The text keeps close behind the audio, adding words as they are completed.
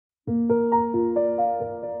Hey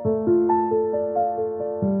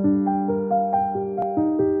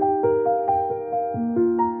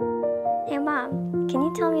Mom, can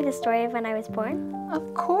you tell me the story of when I was born?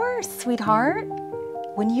 Of course, sweetheart.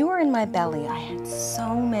 When you were in my belly, I had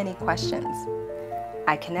so many questions.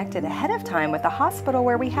 I connected ahead of time with the hospital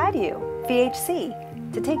where we had you,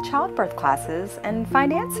 VHC, to take childbirth classes and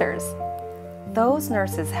find answers. Those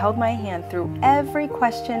nurses held my hand through every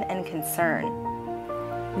question and concern.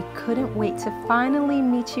 We couldn't wait to finally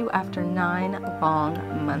meet you after 9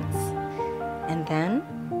 long months. And then,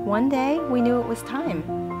 one day, we knew it was time.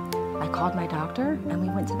 I called my doctor and we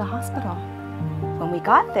went to the hospital. When we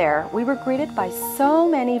got there, we were greeted by so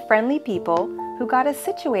many friendly people who got us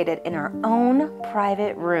situated in our own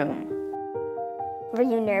private room. Were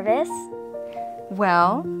you nervous?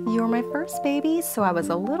 Well, you were my first baby, so I was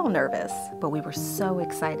a little nervous, but we were so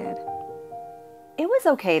excited. It was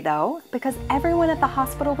okay though, because everyone at the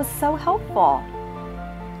hospital was so helpful.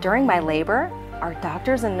 During my labor, our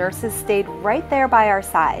doctors and nurses stayed right there by our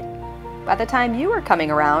side. By the time you were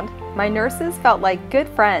coming around, my nurses felt like good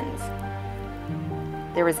friends.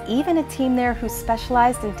 There was even a team there who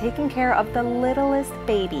specialized in taking care of the littlest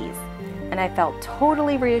babies, and I felt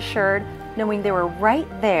totally reassured knowing they were right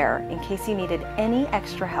there in case you needed any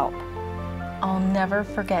extra help. I'll never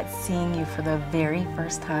forget seeing you for the very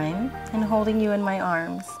first time and holding you in my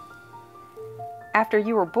arms. After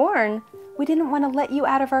you were born, we didn't want to let you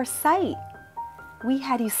out of our sight. We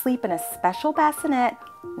had you sleep in a special bassinet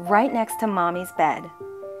right next to Mommy's bed.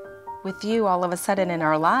 With you all of a sudden in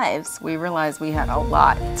our lives, we realized we had a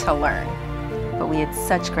lot to learn, but we had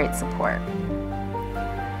such great support.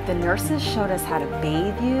 The nurses showed us how to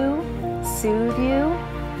bathe you, soothe you,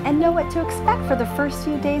 and know what to expect for the first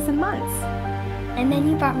few days and months. And then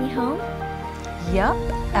you brought me home? Yup,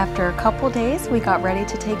 after a couple days, we got ready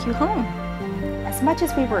to take you home. As much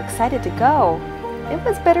as we were excited to go, it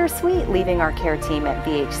was bittersweet leaving our care team at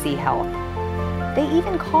VHC Health. They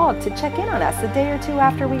even called to check in on us a day or two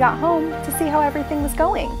after we got home to see how everything was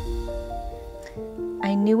going.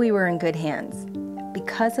 I knew we were in good hands.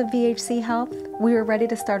 Because of VHC Health, we were ready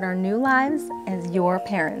to start our new lives as your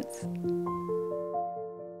parents.